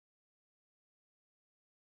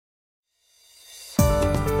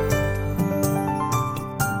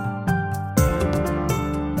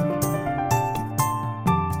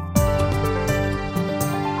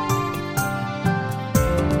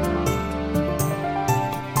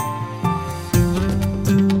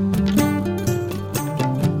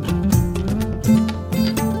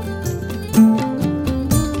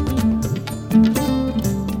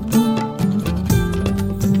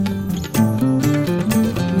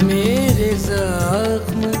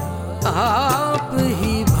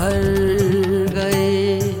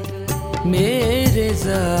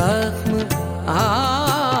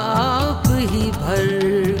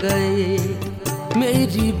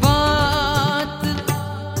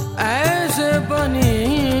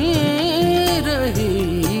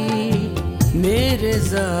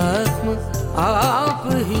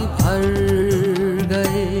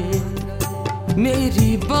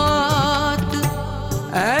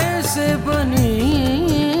ऐसे बनी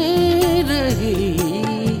रही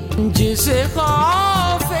जिसे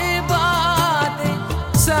खौफे बातें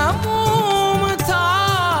समूम था,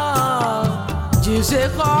 जिसे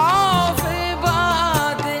खौफे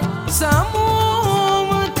बातें समूम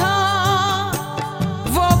था।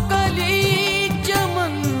 वो कली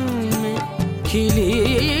चमन में खिली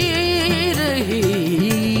रही,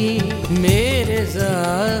 मेरे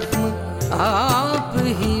जख्म आप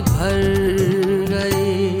ही भर गए।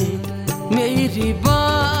 मेरी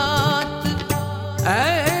बात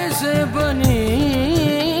ऐसे बनी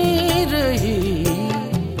रही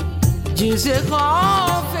जिसे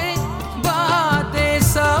खौफे बातें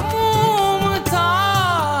समूम था,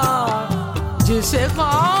 जिसे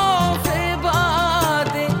खौफे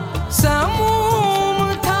बातें समूम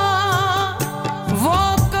था। वो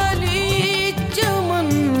कली चमन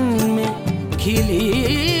में खिली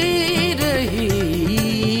रही,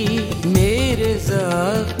 मेरे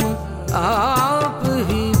जख्म आप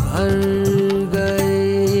ही भर गए।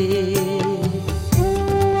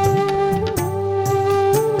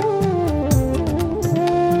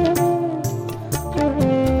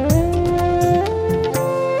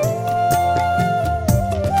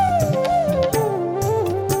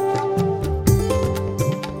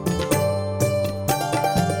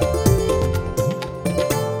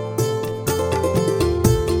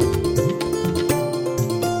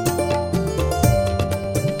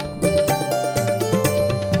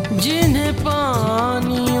 जिन्हें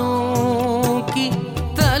पानियों की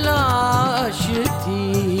तलाश थी,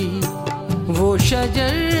 वो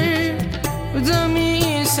शजर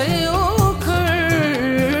ज़मीं से उखड़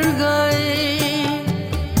गए।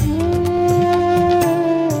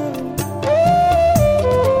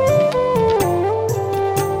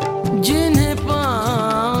 जिन्हें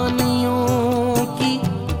पानियों की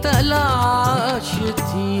तलाश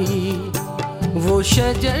थी, वो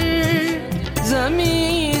शजर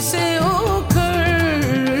ज़मीं से उखड़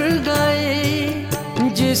गए।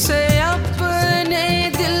 जिसे अपने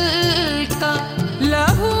दिल का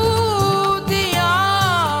लहू दिया,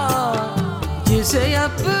 जिसे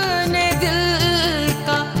अपने दिल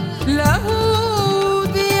का लहू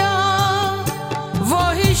दिया,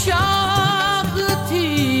 वही शाख थी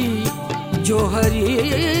जो हरी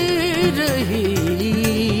रही।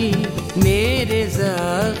 मेरे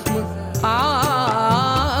जख्म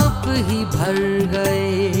आप ही भर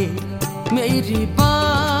गए। मेरी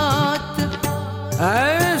बात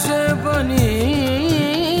ऐसे बनी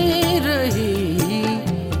रही,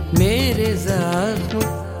 मेरे जख्म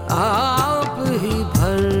आप ही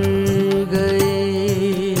भर गए।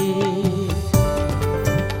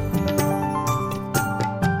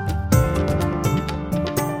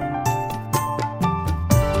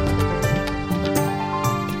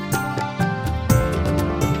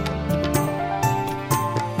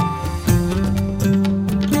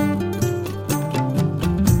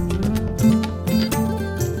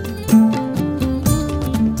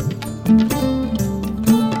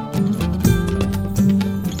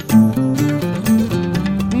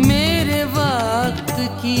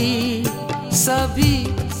 सभी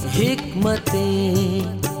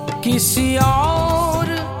हिकमतें किसी और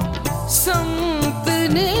संत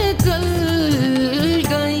निकल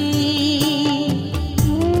गईं।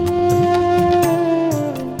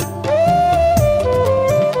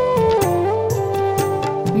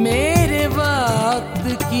 मेरे वक्त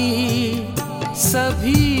की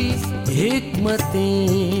सभी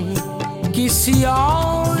हिकमतें किसी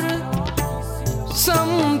और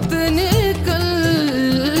संत निकल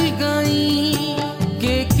गई।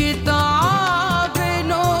 के किताब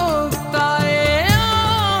नोक्ताए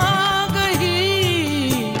आ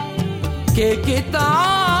गई, के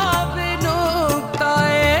किताब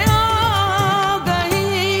नोक्ताए आ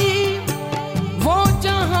गई। वो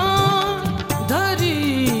जहां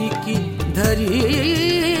धरी की धरी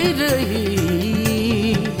रही,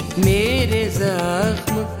 मेरे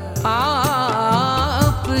जख्म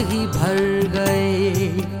आप ही भर गए।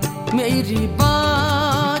 मेरी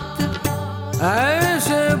बात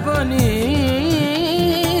ऐसे बनी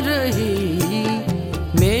रही,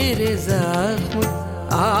 मेरे जख्म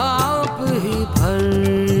आप ही भर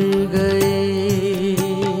गए।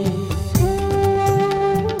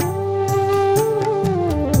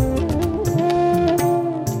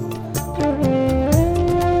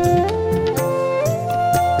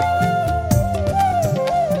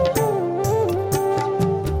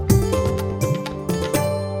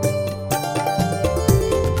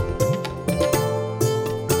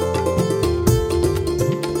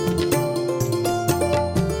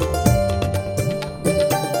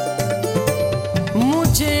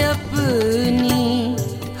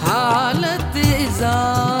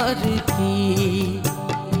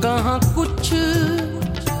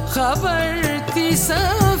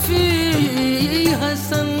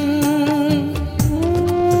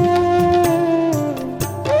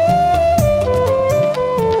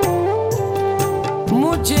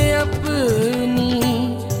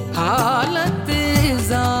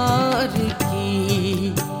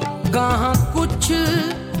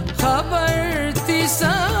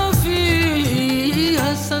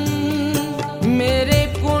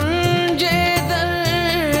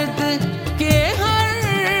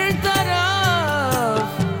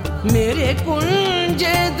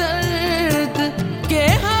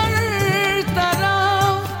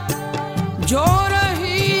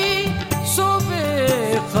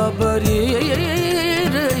 बेखबरी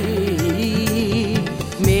रही।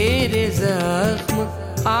 मेरे जख्म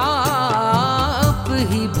आप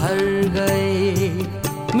ही भर गए,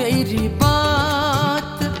 मेरी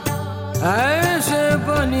बात ऐसे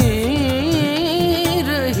बनी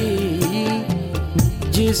रही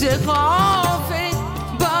जिसे खौफे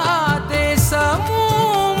बाते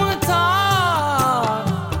समूम था,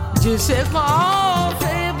 जिसे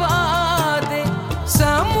खौफे बाते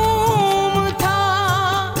समूम था।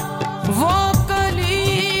 वो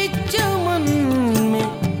कली चमन में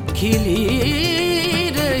खिली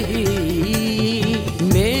रही,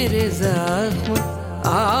 मेरे जख्म